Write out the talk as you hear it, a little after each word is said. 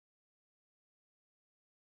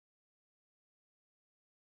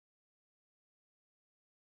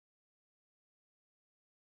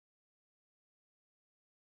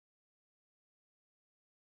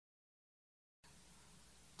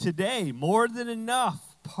today, More Than Enough,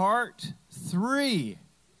 Part 3.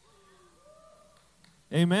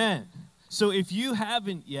 Amen. So if you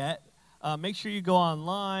haven't yet, make sure you go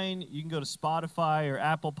online. You can go to Spotify or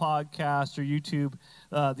Apple Podcasts or YouTube.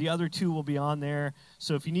 The other two will be on there.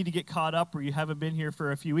 So if you need to get caught up or you haven't been here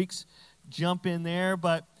for a few weeks, jump in there.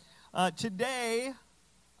 But today,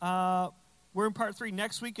 we're in part 3.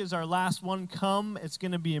 Next week is our last one. Come. It's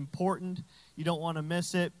going to be important. You don't want to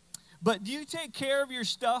miss it. But do you take care of your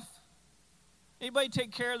stuff? Anybody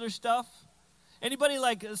take care of their stuff? Anybody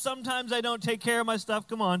like, sometimes I don't take care of my stuff?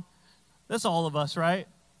 Come on. That's all of us, right?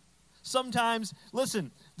 Sometimes, listen,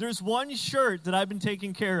 there's one shirt that I've been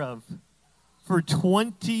taking care of for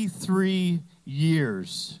 23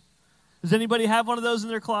 years. Does anybody have one of those in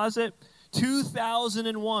their closet?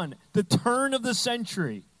 2001, the turn of the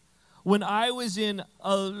century. When I was in,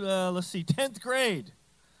 10th grade,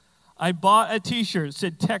 I bought a t-shirt that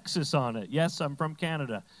said Texas on it. Yes, I'm from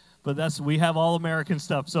Canada, but we have all American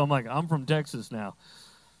stuff, so I'm like, I'm from Texas now.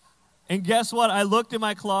 And guess what? I looked in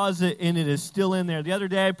my closet, and it is still in there. The other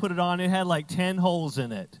day, I put it on. It had like 10 holes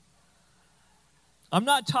in it. I'm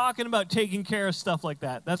not talking about taking care of stuff like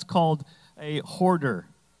that. That's called a hoarder.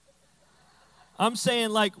 I'm saying,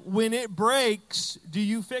 like, when it breaks, do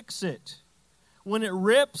you fix it? When it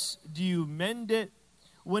rips, do you mend it?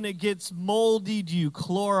 When it gets moldy, do you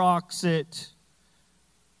Clorox it?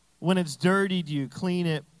 When it's dirty, do you clean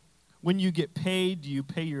it? When you get paid, do you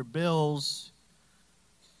pay your bills?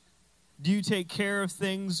 Do you take care of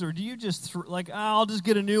things, or do you just, I'll just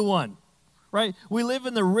get a new one, right? We live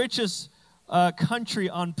in the richest country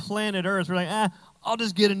on planet Earth. We're like, I'll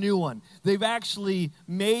just get a new one. They've actually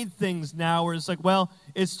made things now where it's like, well,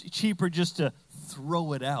 it's cheaper just to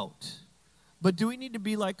throw it out. But do we need to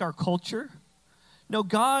be like our culture? No,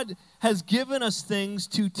 God has given us things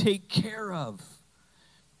to take care of.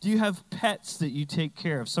 Do you have pets that you take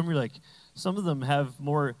care of? Some of them have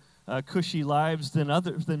more cushy lives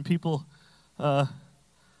than people,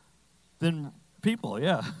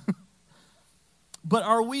 yeah. But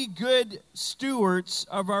are we good stewards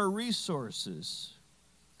of our resources?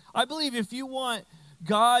 I believe if you want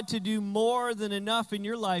God to do more than enough in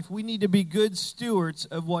your life, we need to be good stewards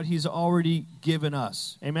of what He's already given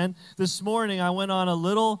us. Amen? This morning, I went on a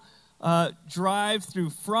little drive through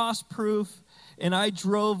Frostproof, and I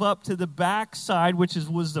drove up to the back side, which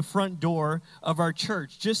was the front door of our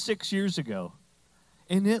church just 6 years ago.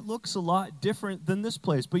 And it looks a lot different than this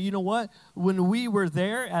place. But you know what? When we were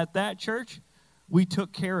there at that church, we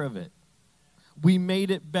took care of it. We made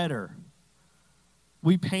it better.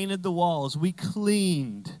 We painted the walls. We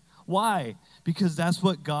cleaned. Why? Because that's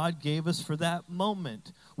what God gave us for that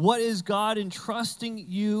moment. What is God entrusting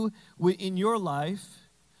you in your life?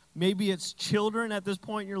 Maybe it's children at this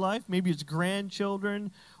point in your life. Maybe it's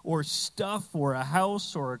grandchildren or stuff or a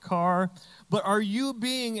house or a car. But are you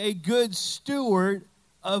being a good steward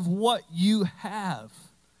of what you have?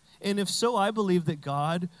 And if so, I believe that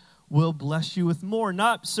God will bless you with more.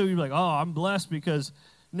 Not so you're like, oh, I'm blessed because...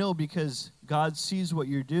 No, because God sees what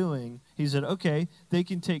you're doing. He said, okay, they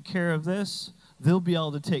can take care of this. They'll be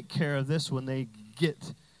able to take care of this when they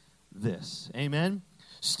get this. Amen?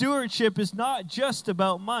 Stewardship is not just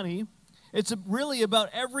about money. It's really about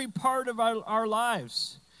every part of our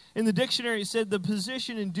lives. In the dictionary, it said the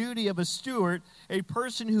position and duty of a steward, a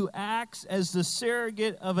person who acts as the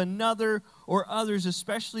surrogate of another or others,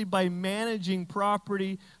 especially by managing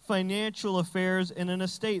property, financial affairs, and an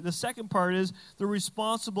estate. The second part is the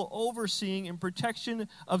responsible overseeing and protection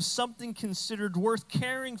of something considered worth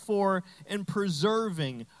caring for and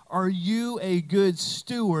preserving. Are you a good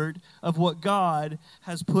steward of what God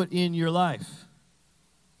has put in your life?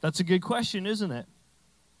 That's a good question, isn't it?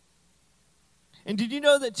 And did you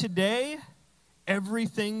know that today,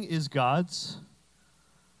 everything is God's?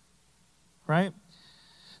 Right?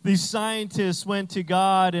 These scientists went to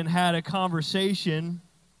God and had a conversation,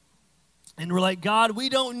 and were like, God, we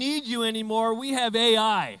don't need you anymore. We have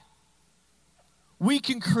AI. We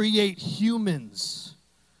can create humans.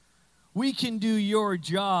 We can do your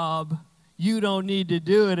job. You don't need to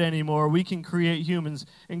do it anymore. We can create humans.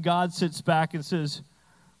 And God sits back and says,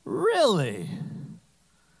 really?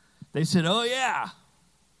 They said, oh, yeah.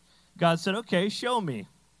 God said, okay, show me.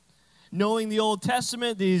 Knowing the Old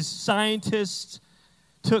Testament, these scientists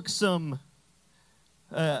took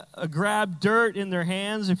grabbed dirt in their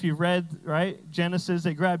hands. If you've read, right, Genesis,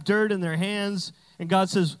 they grabbed dirt in their hands, and God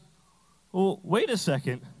says, well, wait a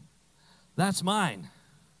second. That's mine.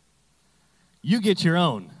 You get your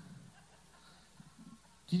own.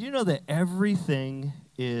 Did you know that everything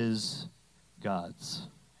is God's?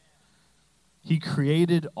 He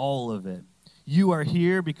created all of it. You are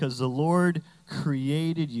here because the Lord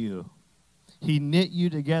created you. He knit you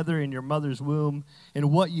together in your mother's womb,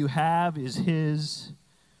 and what you have is his.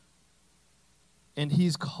 And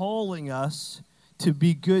he's calling us to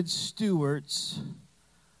be good stewards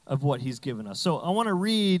of what he's given us. So I want to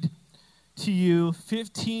read to you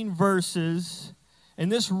 15 verses,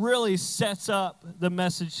 and this really sets up the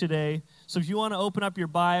message today. So if you want to open up your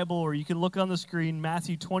Bible, or you can look on the screen,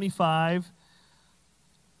 Matthew 25,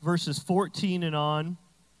 verses 14 and on.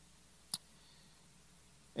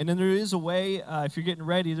 And then there is a way, if you're getting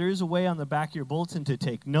ready, there is a way on the back of your bulletin to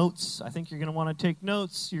take notes. I think you're going to want to take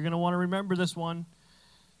notes. You're going to want to remember this one.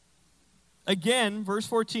 Again, verse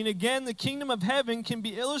 14, again, the kingdom of heaven can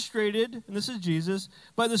be illustrated, and this is Jesus,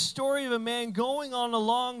 by the story of a man going on a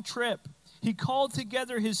long trip. He called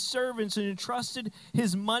together his servants and entrusted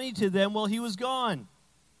his money to them while he was gone.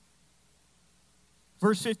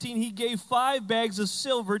 Verse 15, he gave 5 bags of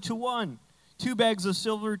silver to one, 2 bags of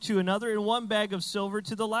silver to another, and 1 bag of silver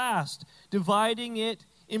to the last, dividing it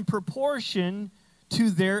in proportion to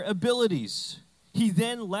their abilities. He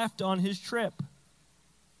then left on his trip.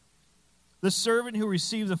 The servant who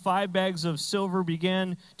received the 5 bags of silver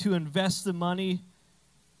began to invest the money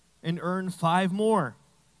and earned 5 more.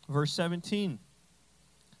 Verse 17.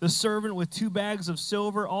 The servant with 2 bags of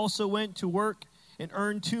silver also went to work and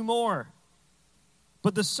earned 2 more.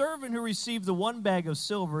 But the servant who received the 1 bag of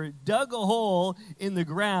silver dug a hole in the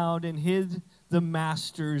ground and hid the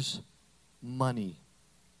master's money.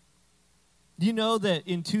 Do you know that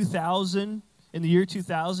in the year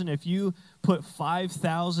 2000, if you put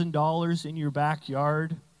 $5,000 in your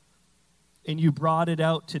backyard and you brought it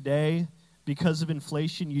out today, because of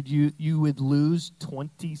inflation, you would lose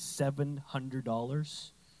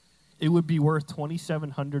 $2,700? It would be worth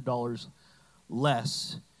 $2,700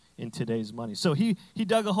 less in today's money. So he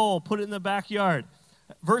dug a hole, put it in the backyard.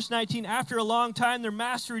 Verse 19, after a long time, their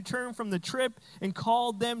master returned from the trip and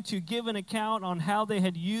called them to give an account on how they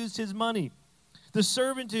had used his money. The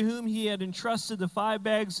servant to whom he had entrusted the 5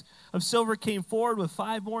 bags of silver came forward with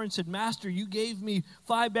 5 more and said, Master, you gave me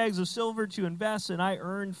 5 bags of silver to invest, and I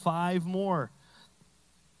earned 5 more.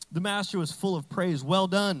 The master was full of praise. Well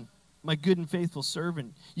done, my good and faithful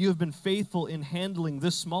servant. You have been faithful in handling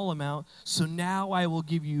this small amount, so now I will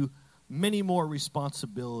give you many more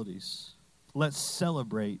responsibilities. Let's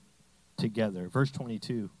celebrate together. Verse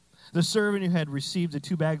 22. The servant who had received the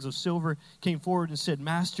 2 bags of silver came forward and said,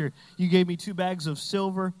 Master, you gave me 2 bags of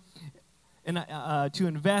silver and to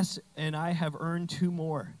invest, and I have earned 2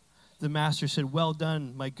 more. The master said, well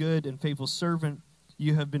done, my good and faithful servant.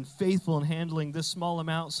 You have been faithful in handling this small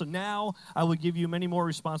amount, so now I will give you many more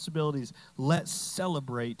responsibilities. Let's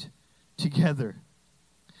celebrate together.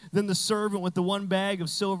 Then the servant with the 1 bag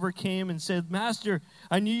of silver came and said, Master,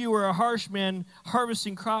 I knew you were a harsh man,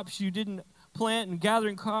 harvesting crops you didn't plant and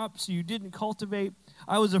gathering crops you didn't cultivate.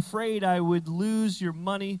 I was afraid I would lose your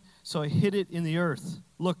money, so I hid it in the earth.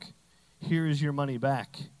 Look, here is your money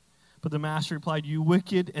back. But the master replied, you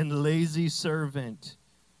wicked and lazy servant.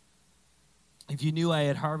 If you knew I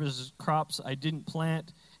had harvested crops I didn't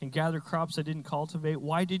plant and gathered crops I didn't cultivate,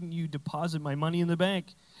 why didn't you deposit my money in the bank?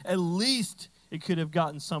 At least it could have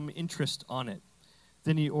gotten some interest on it.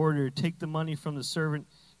 Then he ordered, take the money from the servant,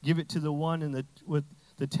 give it to the one with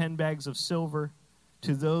the 10 bags of silver.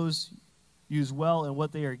 To those use well in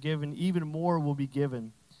what they are given, even more will be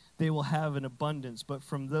given. They will have an abundance. But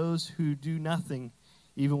from those who do nothing,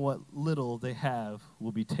 even what little they have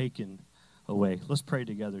will be taken away. Let's pray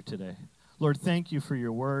together today. Lord, thank you for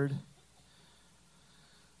your word.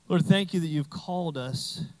 Lord, thank you that you've called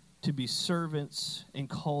us to be servants and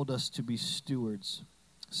called us to be stewards.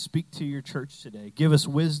 Speak to your church today. Give us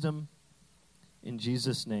wisdom in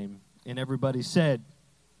Jesus' name. And everybody said,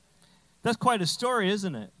 that's quite a story,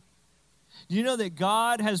 isn't it? Do you know that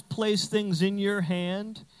God has placed things in your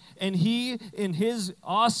hand, and he, in his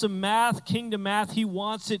awesome math, kingdom math, he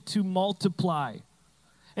wants it to multiply.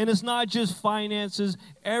 And it's not just finances.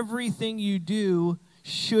 Everything you do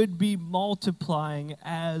should be multiplying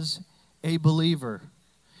as a believer.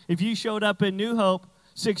 If you showed up in New Hope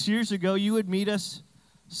 6 years ago, you would meet us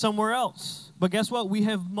somewhere else. But guess what? We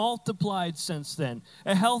have multiplied since then.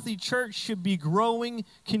 A healthy church should be growing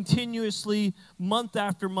continuously, month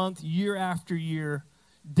after month, year after year,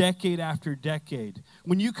 decade after decade.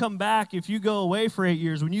 When you come back, if you go away for 8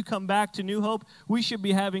 years, when you come back to New Hope, we should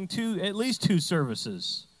be having at least 2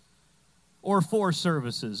 services or 4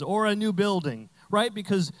 services or a new building, right?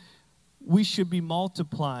 Because we should be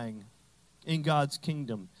multiplying in God's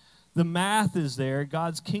kingdom. The math is there.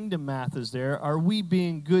 God's kingdom math is there. Are we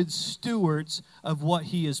being good stewards of what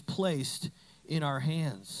he has placed in our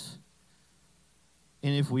hands?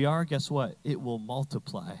 And if we are, guess what? It will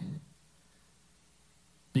multiply.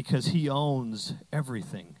 because he owns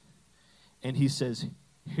everything. And he says,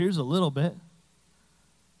 here's a little bit.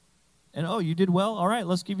 And, oh, you did well? All right,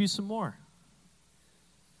 let's give you some more.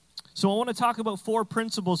 So I want to talk about 4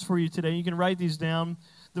 principles for you today. You can write these down.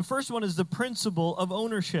 The first one is the principle of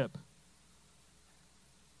ownership.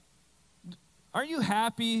 Aren't you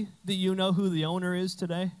happy that you know who the owner is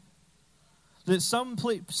today? That some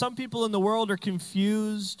people in the world are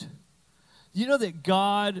confused. You know that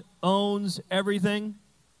God owns everything?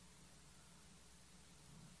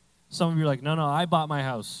 Some of you are like, no, I bought my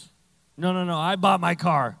house. No, I bought my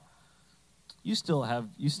car. You still have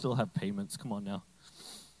payments. Come on now.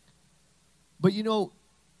 But you know,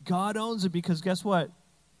 God owns it because guess what?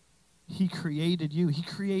 He created you. He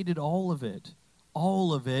created all of it.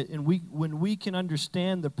 All of it. And when we can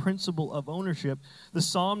understand the principle of ownership, the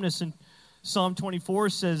psalmist in Psalm 24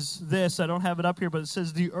 says this. I don't have it up here, but it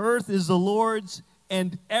says, the earth is the Lord's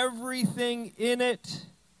and everything in it,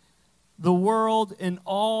 the world and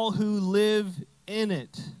all who live in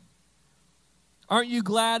it. Aren't you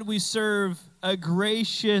glad we serve a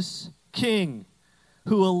gracious King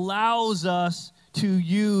who allows us to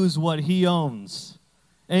use what he owns?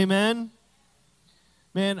 Amen?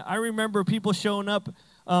 Man, I remember people showing up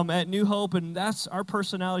at New Hope, and that's our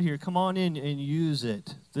personality here. Come on in and use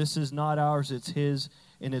it. This is not ours, it's his,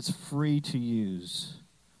 and it's free to use.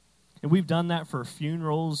 And we've done that for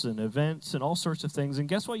funerals and events and all sorts of things. And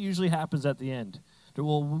guess what usually happens at the end?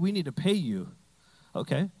 Well, we need to pay you.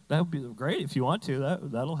 Okay, that would be great if you want to.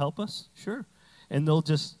 That'll help us, sure. And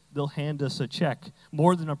they'll hand us a check,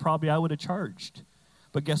 more than I would have charged.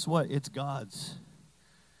 But guess what? It's God's.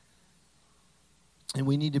 And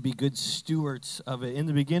we need to be good stewards of it. In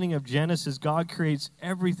the beginning of Genesis, God creates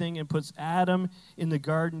everything and puts Adam in the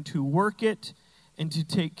garden to work it and to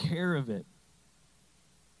take care of it.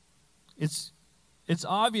 It's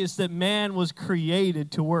obvious that man was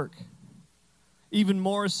created to work, even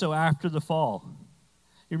more so after the fall.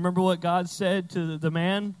 You remember what God said to the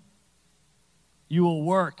man? You will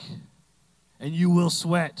work and you will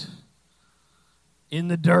sweat in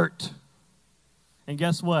the dirt. And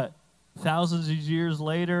guess what? Thousands of years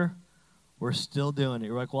later, we're still doing it.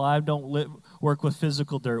 You're like, well, I don't work with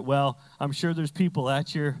physical dirt. Well, I'm sure there's people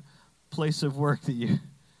at your place of work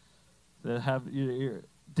that have you're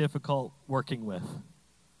difficult working with.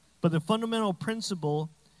 But the fundamental principle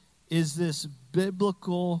is this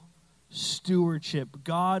biblical stewardship.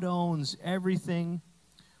 God owns everything.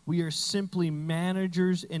 We are simply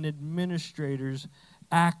managers and administrators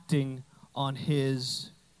acting on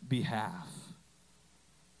his behalf.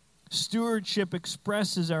 Stewardship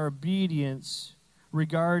expresses our obedience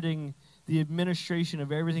regarding the administration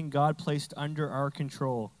of everything God placed under our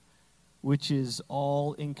control, which is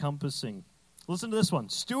all-encompassing. Listen to this one.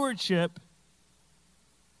 Stewardship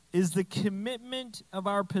is the commitment of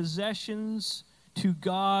our possessions to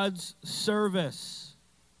God's service.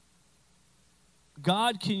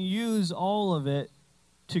 God can use all of it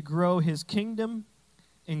to grow his kingdom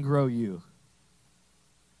and grow you.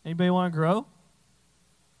 Anybody want to grow?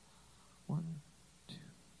 1, 2,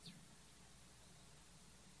 3.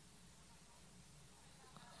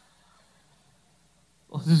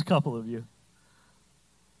 Well, there's a couple of you.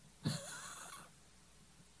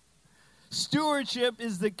 Stewardship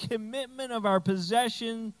is the commitment of our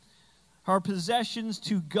possessions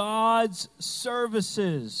to God's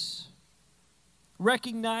services.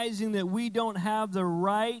 Recognizing that we don't have the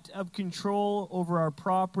right of control over our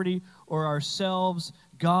property or ourselves.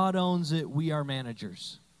 God owns it. We are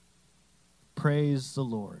managers. Praise the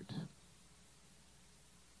Lord.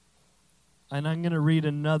 And I'm going to read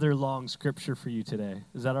another long scripture for you today.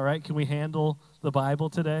 Is that all right? Can we handle the Bible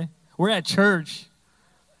today? We're at church.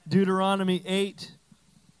 Deuteronomy 8,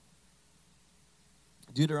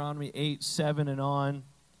 7 and on.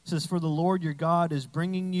 It says, for the Lord your God is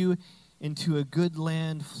bringing you into a good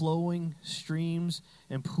land, flowing streams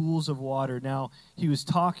and pools of water. Now, he was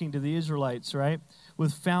talking to the Israelites, right?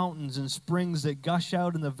 With fountains and springs that gush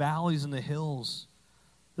out in the valleys and the hills.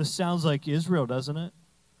 This sounds like Israel, doesn't it?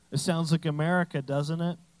 It sounds like America, doesn't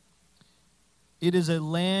it? It is a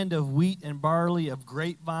land of wheat and barley, of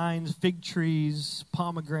grapevines, fig trees,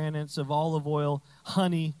 pomegranates, of olive oil,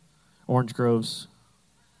 honey, orange groves.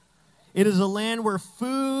 It is a land where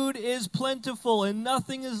food is plentiful and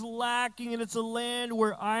nothing is lacking. And it's a land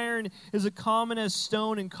where iron is as common as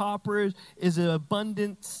stone and copper is in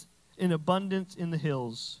abundance in the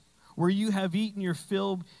hills. Where you have eaten your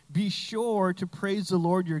fill, be sure to praise the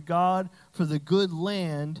Lord your God for the good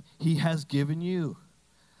land he has given you.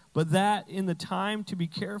 But that is the time to be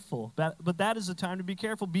careful.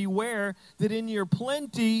 Beware that in your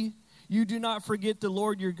plenty you do not forget the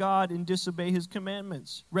Lord your God and disobey his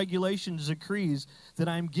commandments, regulations, decrees that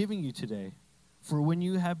I am giving you today. For when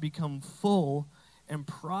you have become full and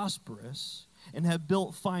prosperous and have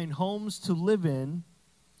built fine homes to live in,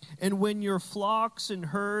 and when your flocks and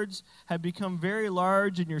herds have become very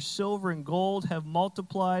large and your silver and gold have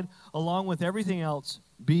multiplied along with everything else,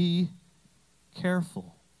 be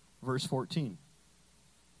careful. Verse 14.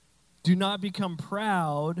 Do not become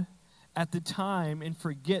proud at the time and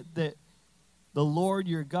forget that the Lord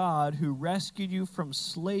your God who rescued you from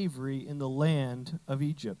slavery in the land of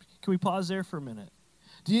Egypt. Can we pause there for a minute?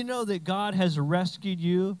 Do you know that God has rescued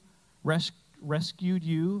you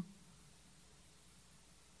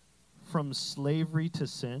from slavery to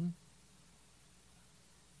sin?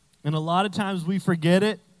 And a lot of times we forget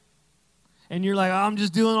it. And you're like, I'm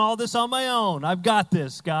just doing all this on my own. I've got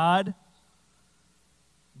this, God.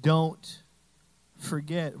 Don't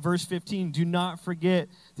forget. Verse 15, do not forget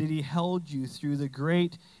that he held you through the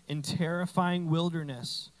great and terrifying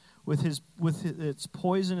wilderness with its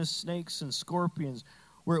poisonous snakes and scorpions,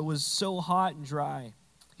 where it was so hot and dry.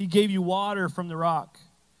 He gave you water from the rock.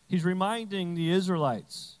 He's reminding the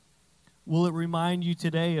Israelites. Will it remind you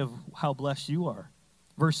today of how blessed you are?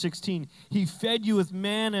 Verse 16, he fed you with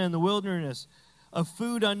manna in the wilderness, a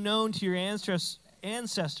food unknown to your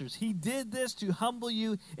ancestors. He did this to humble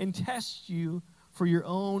you and test you for your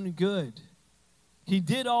own good. He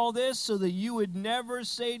did all this so that you would never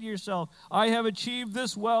say to yourself, I have achieved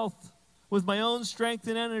this wealth with my own strength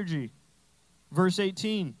and energy. Verse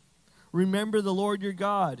 18, remember the Lord your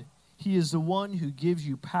God. He is the one who gives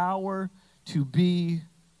you power to be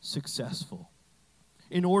successful,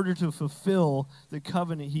 in order to fulfill the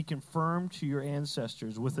covenant he confirmed to your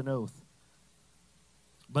ancestors with an oath.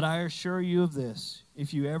 But I assure you of this,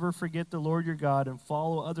 if you ever forget the Lord your God and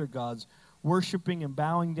follow other gods, worshiping and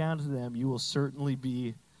bowing down to them, you will certainly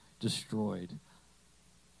be destroyed.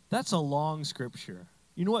 That's a long scripture.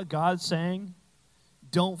 You know what God's saying?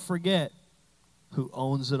 Don't forget who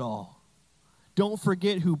owns it all. Don't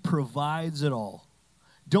forget who provides it all.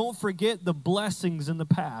 Don't forget the blessings in the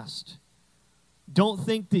past. Don't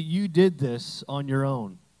think that you did this on your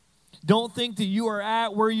own. Don't think that you are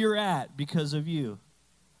at where you're at because of you.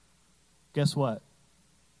 Guess what?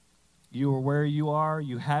 You are where you are.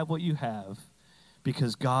 You have what you have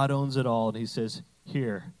because God owns it all. And he says,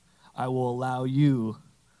 here, I will allow you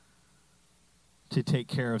to take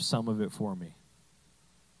care of some of it for me.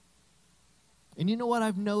 And you know what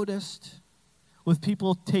I've noticed? With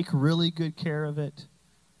people take really good care of it.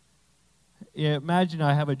 Yeah, imagine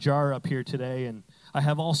I have a jar up here today and I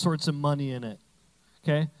have all sorts of money in it,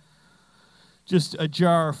 okay? Just a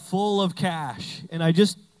jar full of cash, and I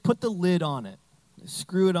just put the lid on it,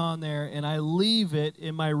 screw it on there, and I leave it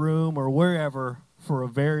in my room or wherever for a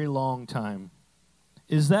very long time.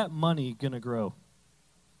 Is that money going to grow?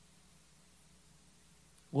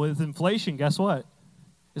 With inflation, guess what?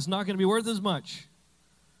 It's not going to be worth as much.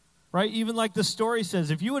 Right? Even like the story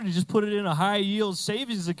says, if you would have just put it in a high-yield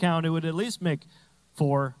savings account, it would at least make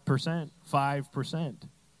 4%, 5%.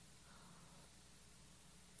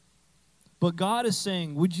 But God is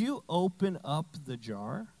saying, would you open up the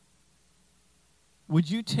jar? Would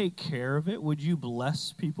you take care of it? Would you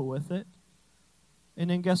bless people with it? And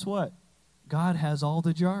then guess what? God has all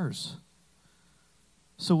the jars.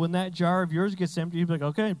 So when that jar of yours gets empty, you'll be like,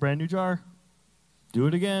 okay, brand new jar. Do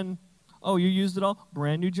it again. Oh, you used it all?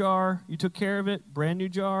 Brand new jar. You took care of it? Brand new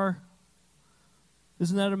jar.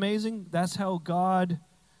 Isn't that amazing? That's how God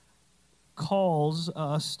calls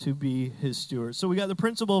us to be his stewards. So we got the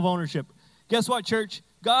principle of ownership. Guess what, church?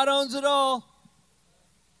 God owns it all.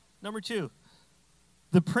 Number 2,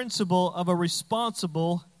 the principle of a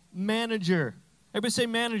responsible manager. Everybody say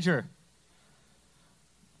manager.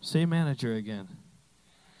 Say manager again.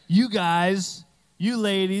 You guys, you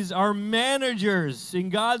ladies are managers in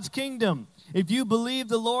God's kingdom. If you believe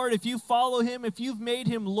the Lord, if you follow him, if you've made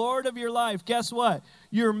him Lord of your life, guess what?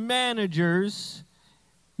 You're managers,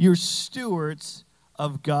 you're stewards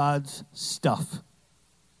of God's stuff.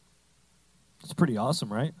 It's pretty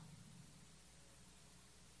awesome, right?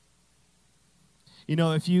 You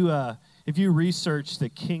know, if you research the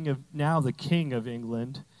king of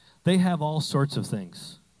England, they have all sorts of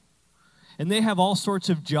things. And they have all sorts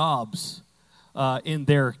of jobs in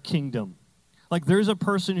their kingdom. Like there's a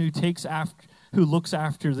person who looks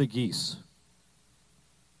after the geese.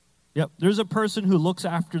 Yep, there's a person who looks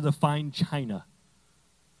after the fine china.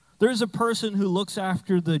 There's a person who looks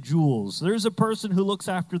after the jewels. There's a person who looks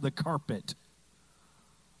after the carpet.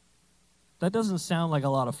 That doesn't sound like a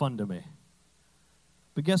lot of fun to me.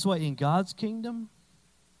 But guess what? In God's kingdom,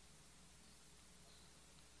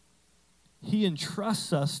 He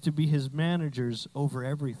entrusts us to be his managers over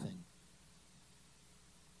everything.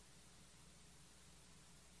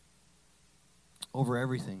 Over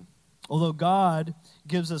everything. Although God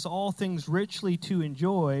gives us all things richly to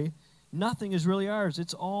enjoy, nothing is really ours.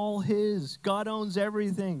 It's all his. God owns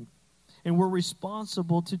everything, and we're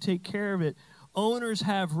responsible to take care of it. Owners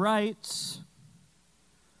have rights.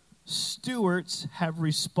 Stewards have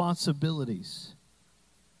responsibilities.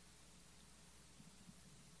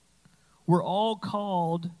 We're all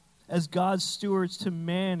called as God's stewards to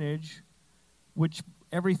manage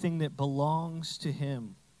everything that belongs to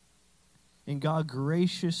him. And God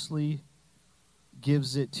graciously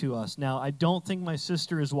gives it to us. Now, I don't think my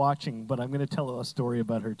sister is watching, but I'm going to tell a story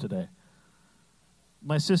about her today.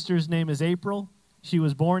 My sister's name is April. She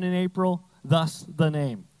was born in April, thus the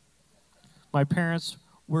name. My parents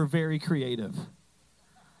were very creative.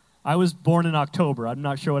 I was born in October. I'm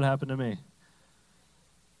not sure what happened to me.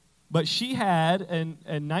 But she had a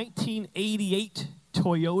 1988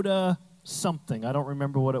 Toyota something. I don't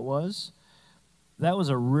remember what it was. That was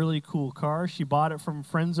a really cool car. She bought it from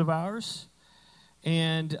friends of ours.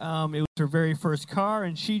 And it was her very first car.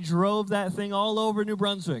 And she drove that thing all over New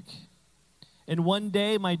Brunswick. And one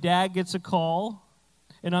day, my dad gets a call.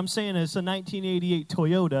 And I'm saying it's a 1988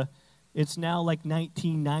 Toyota. It's now like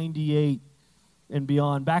 1998 and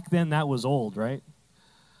beyond. Back then, that was old, right?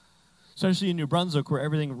 Especially in New Brunswick, where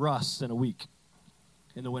everything rusts in a week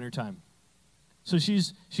in the wintertime. So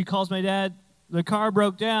she calls my dad. The car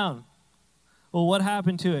broke down. Well, what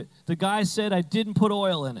happened to it? The guy said I didn't put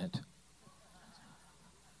oil in it.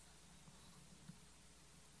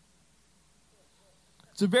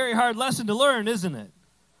 It's a very hard lesson to learn, isn't it?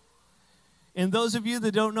 And those of you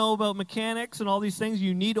that don't know about mechanics and all these things,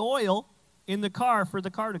 you need oil in the car for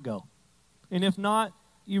the car to go. And if not,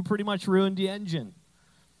 you pretty much ruined the engine.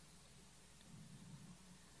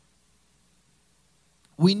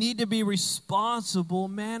 We need to be responsible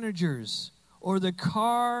managers, or the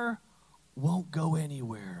car won't go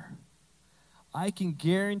anywhere. I can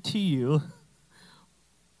guarantee you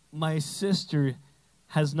my sister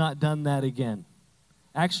has not done that again.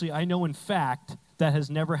 Actually, I know in fact that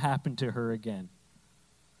has never happened to her again.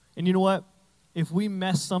 And you know what? If we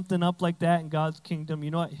mess something up like that in God's kingdom,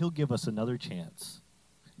 you know what? He'll give us another chance.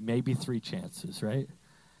 Maybe 3 chances, right?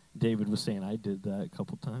 David was saying I did that a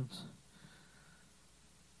couple times.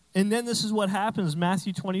 And then this is what happens.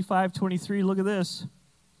 Matthew 25:23, look at this.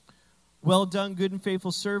 Well done, good and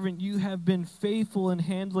faithful servant. You have been faithful in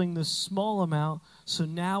handling this small amount, so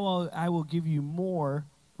now I will give you more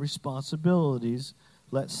responsibilities.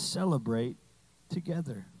 Let's celebrate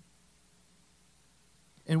together.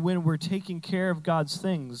 And when we're taking care of God's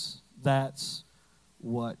things, that's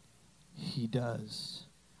what he does.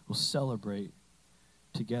 We'll celebrate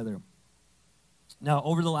together. Now,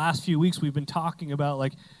 over the last few weeks, we've been talking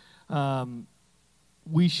about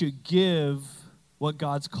we should give what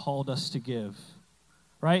God's called us to give,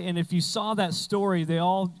 right? And if you saw that story, they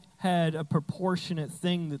all had a proportionate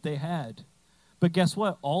thing that they had. But guess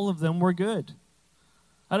what? All of them were good.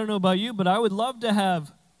 I don't know about you, but I would love to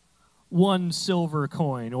have 1 silver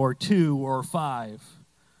coin or 2 or 5,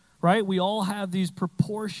 right? We all have these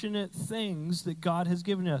proportionate things that God has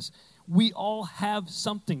given us. We all have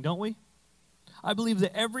something, don't we? I believe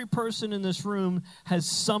that every person in this room has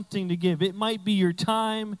something to give. It might be your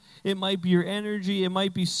time. It might be your energy. It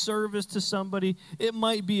might be service to somebody. It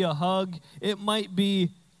might be a hug. It might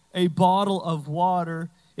be a bottle of water.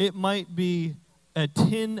 It might be a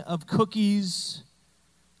tin of cookies.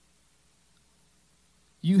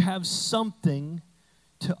 You have something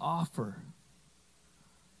to offer,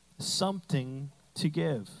 something to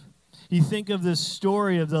give. You think of this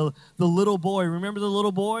story of the little boy. Remember the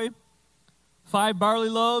little boy? 5 barley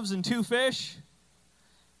loaves and 2 fish.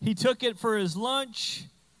 He took it for his lunch.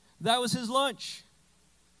 That was his lunch.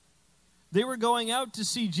 They were going out to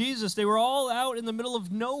see Jesus. They were all out in the middle of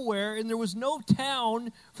nowhere, and there was no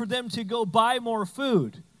town for them to go buy more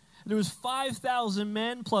food. There was 5,000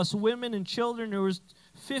 men plus women and children. There was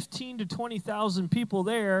 15 to 20,000 people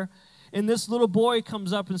there, and this little boy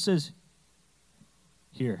comes up and says,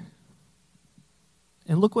 "Here."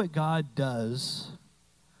 And look what God does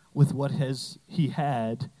with what he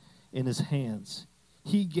had in his hands.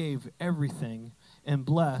 He gave everything and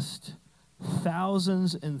blessed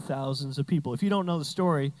thousands and thousands of people. If you don't know the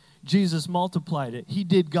story, Jesus multiplied it. He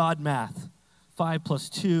did God math. 5 plus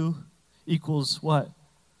 2 equals what?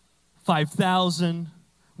 5,000.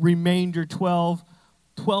 Remainder 12.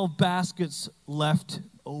 12 baskets left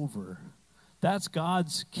over. That's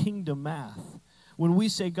God's kingdom math. When we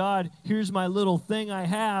say, God, here's my little thing I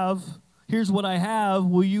have. Here's what I have.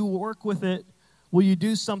 Will you work with it? Will you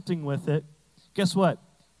do something with it? guess what?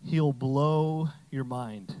 He'll blow your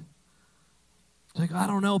mind. It's like, I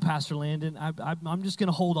don't know, Pastor Landon. I'm just going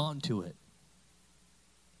to hold on to it.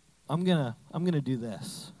 I'm gonna do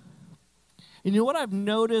this. And you know what I've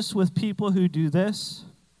noticed with people who do this?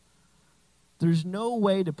 There's no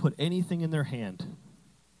way to put anything in their hand.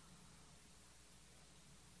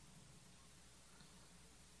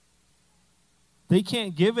 They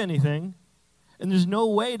can't give anything, and there's no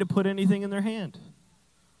way to put anything in their hand.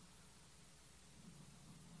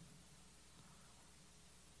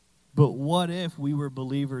 But what if we were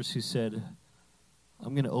believers who said,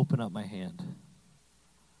 I'm going to open up my hand,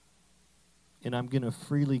 and I'm going to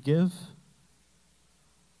freely give,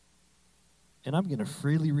 and I'm going to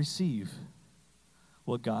freely receive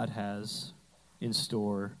what God has in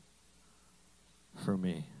store for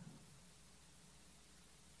me.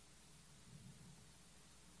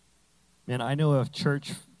 Man, I know a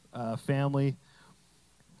church family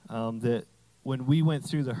that when we went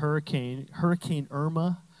through the Hurricane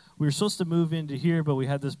Irma, we were supposed to move into here, but we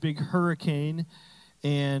had this big hurricane,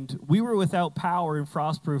 and we were without power in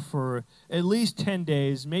Frostproof for at least 10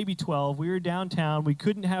 days, maybe 12. We were downtown. We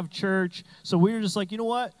couldn't have church, so we were just like, you know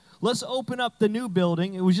what? Let's open up the new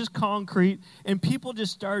building. It was just concrete, and people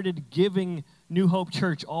just started giving New Hope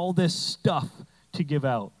Church all this stuff to give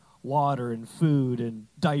out, water and food and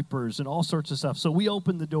diapers and all sorts of stuff. So we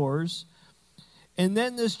opened the doors, and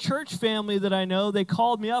then this church family that I know, they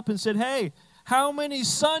called me up and said, hey, how many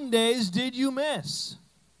Sundays did you miss?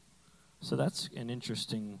 So that's an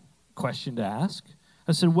interesting question to ask.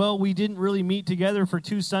 I said, well, we didn't really meet together for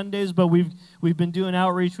 2 Sundays, but we've been doing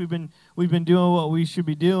outreach. We've been doing what we should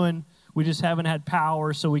be doing. We just haven't had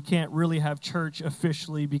power, so we can't really have church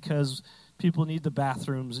officially because people need the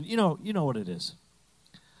bathrooms. And you know what it is.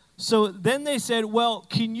 So then they said, well,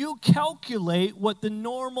 can you calculate what the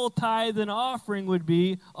normal tithe and offering would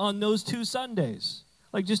be on those 2 Sundays?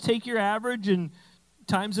 Like, just take your average and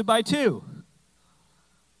times it by 2.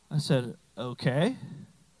 I said, okay.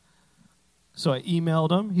 So I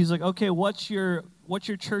emailed him. He's like, okay, what's your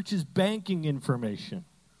church's banking information?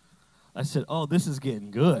 I said, oh, this is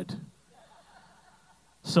getting good.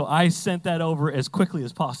 So I sent that over as quickly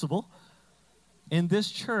as possible. And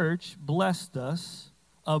this church blessed us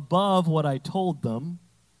above what I told them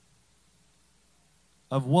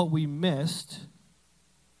of what we missed,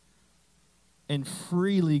 and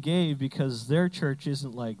freely gave, because their church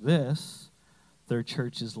isn't like this. Their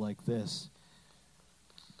church is like this.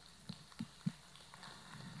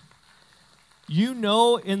 You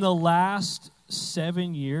know, in the last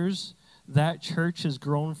 7 years, that church has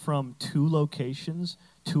grown from 2 locations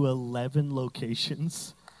to 11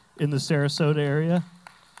 locations in the Sarasota area.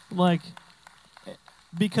 Like,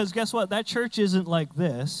 because guess what? That church isn't like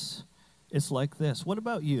this. It's like this. What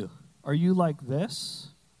about you? Are you like this?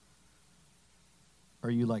 Are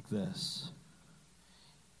you like this?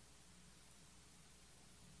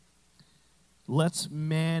 Let's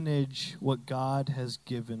manage what God has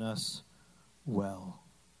given us well.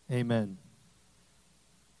 Amen.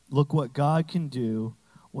 Look what God can do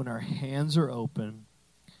when our hands are open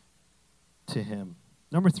to Him.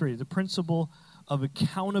 Number 3, the principle of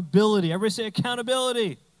accountability. Everybody say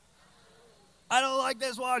accountability. I don't like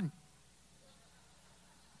this one.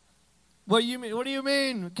 What do you mean? What do you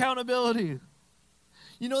mean, accountability?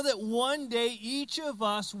 You know that one day each of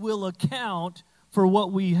us will account for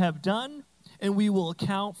what we have done, and we will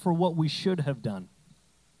account for what we should have done.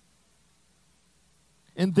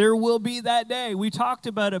 And there will be that day. We talked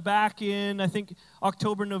about it back in, I think,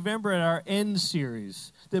 October, November at our End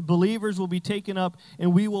series, that believers will be taken up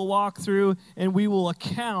and we will walk through and we will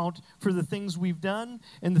account for the things we've done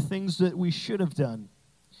and the things that we should have done.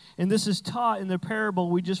 And this is taught in the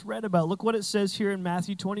parable we just read about. Look what it says here in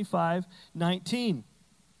Matthew 25:19.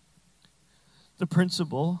 The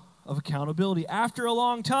principle of accountability. After a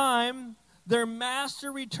long time, their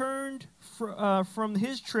master returned from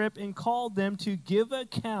his trip and called them to give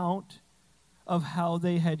account of how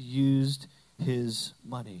they had used his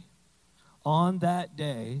money. On that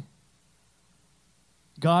day,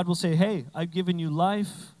 God will say, hey, I've given you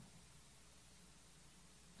life.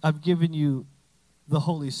 I've given you the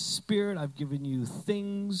Holy Spirit. I've given you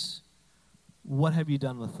things. What have you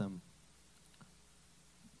done with them?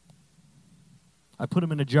 I put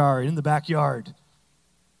them in a jar in the backyard.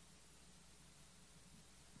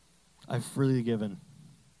 I've freely given.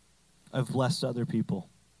 I've blessed other people.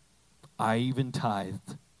 I even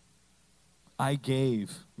tithed. I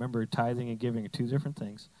gave. Remember, tithing and giving are 2 different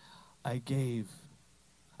things. I gave.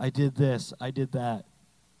 I did this. I did that.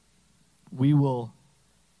 We will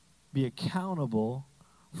be accountable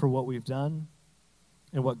for what we've done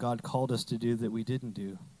and what God called us to do that we didn't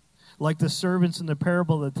do. Like the servants in the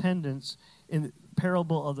parable of the talents, in the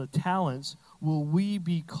parable of the talents, will we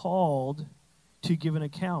be called to give an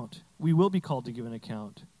account? We will be called to give an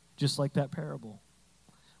account, just like that parable.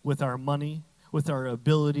 With our money, with our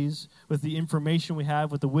abilities, with the information we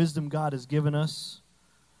have, with the wisdom God has given us,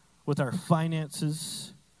 with our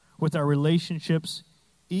finances, with our relationships,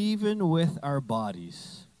 even with our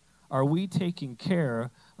bodies. Are we taking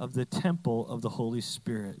care of the temple of the Holy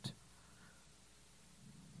Spirit?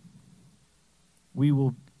 We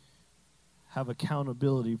will have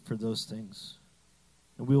accountability for those things.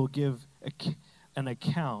 And we will give an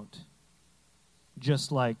account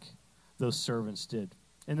just like those servants did.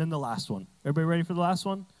 And then the last one. Everybody ready for the last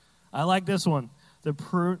one? I like this one. The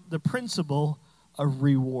principle of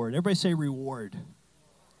reward. Everybody say reward.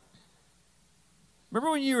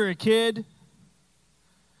 Remember when you were a kid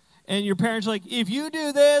and your parents were like, if you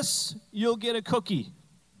do this, you'll get a cookie.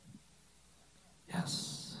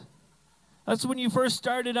 Yes. That's when you first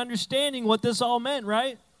started understanding what this all meant,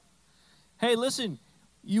 right? Hey, listen,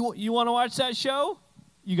 you want to watch that show?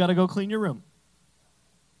 You got to go clean your room.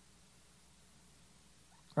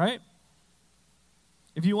 Right?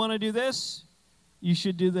 If you want to do this, you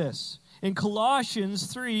should do this. In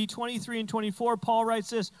Colossians 3:23 and 24, Paul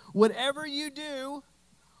writes this, whatever you do,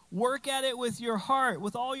 work at it with your heart,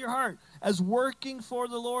 with all your heart, as working for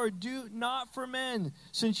the Lord. Do not for men,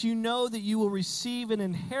 since you know that you will receive an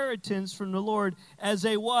inheritance from the Lord as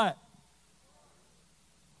a what?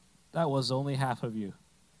 That was only half of you.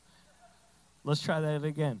 Let's try that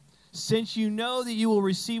again. Since you know that you will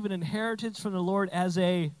receive an inheritance from the Lord as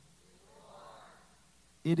a...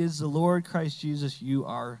 It is the Lord Christ Jesus you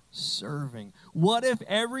are serving. What if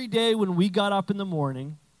every day when we got up in the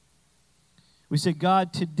morning, we said,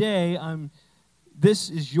 God, today,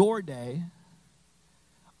 this is your day.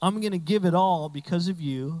 I'm going to give it all because of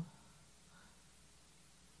you.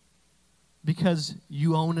 Because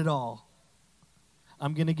you own it all.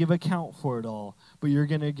 I'm going to give account for it all. But you're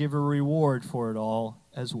going to give a reward for it all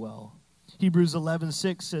as well. Hebrews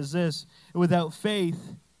 11:6 says this, without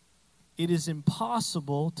faith, it is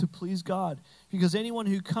impossible to please God. Because anyone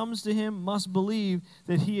who comes to him must believe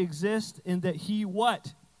that he exists and that he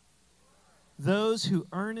what? Those who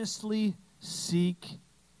earnestly seek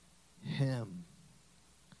him.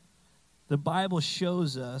 The Bible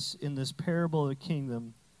shows us in this parable of the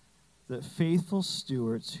kingdom that faithful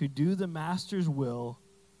stewards who do the master's will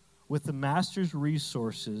with the master's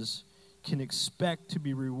resources can expect to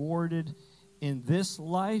be rewarded in this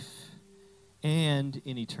life and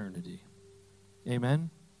in eternity. Amen?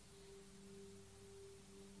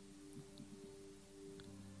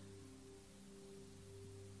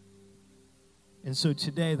 And so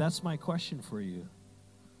today, that's my question for you.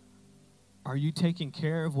 Are you taking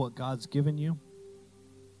care of what God's given you?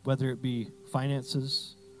 Whether it be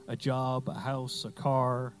finances, a job, a house, a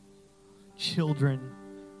car, children,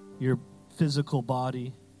 your physical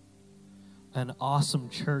body, an awesome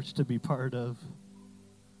church to be part of.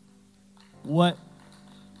 What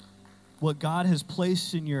God has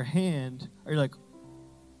placed in your hand, are you like,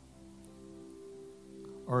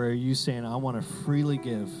 or are you saying, I want to freely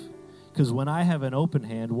give? Because when I have an open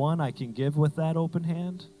hand, one, I can give with that open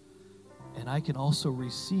hand, and I can also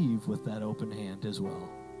receive with that open hand as well.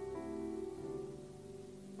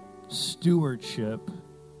 Stewardship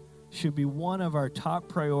should be one of our top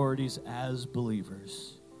priorities as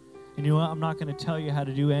believers. And you know what? I'm not going to tell you how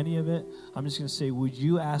to do any of it. I'm just going to say, would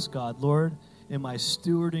you ask God, Lord, am I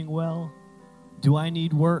stewarding well? Do I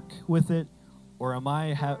need work with it? Or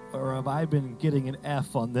have I been getting an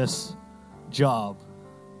F on this job?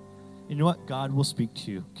 You know what? God will speak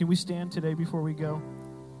to you. Can we stand today before we go?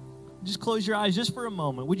 Just close your eyes just for a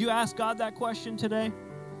moment. Would you ask God that question today?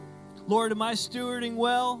 Lord, am I stewarding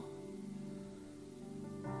well?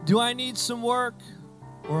 Do I need some work?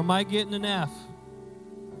 Or am I getting an F?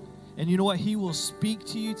 And you know what? He will speak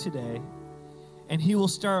to you today, and he will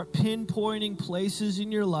start pinpointing places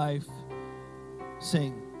in your life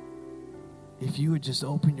saying, if you would just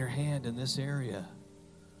open your hand in this area.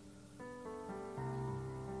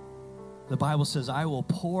 The Bible says, I will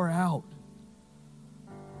pour out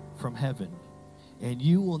from heaven, and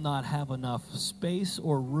you will not have enough space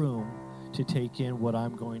or room to take in what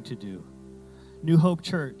I'm going to do. New Hope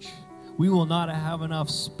Church, we will not have enough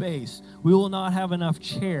space. We will not have enough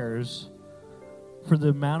chairs for the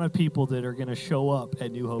amount of people that are going to show up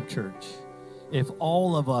at New Hope Church. If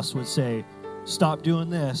all of us would say, stop doing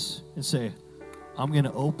this, and say, I'm going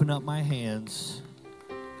to open up my hands,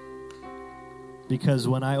 because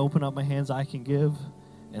when I open up my hands, I can give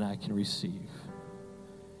and I can receive.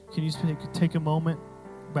 Can you take a moment,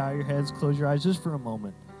 bow your heads, close your eyes just for a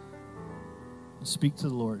moment, and speak to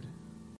the Lord?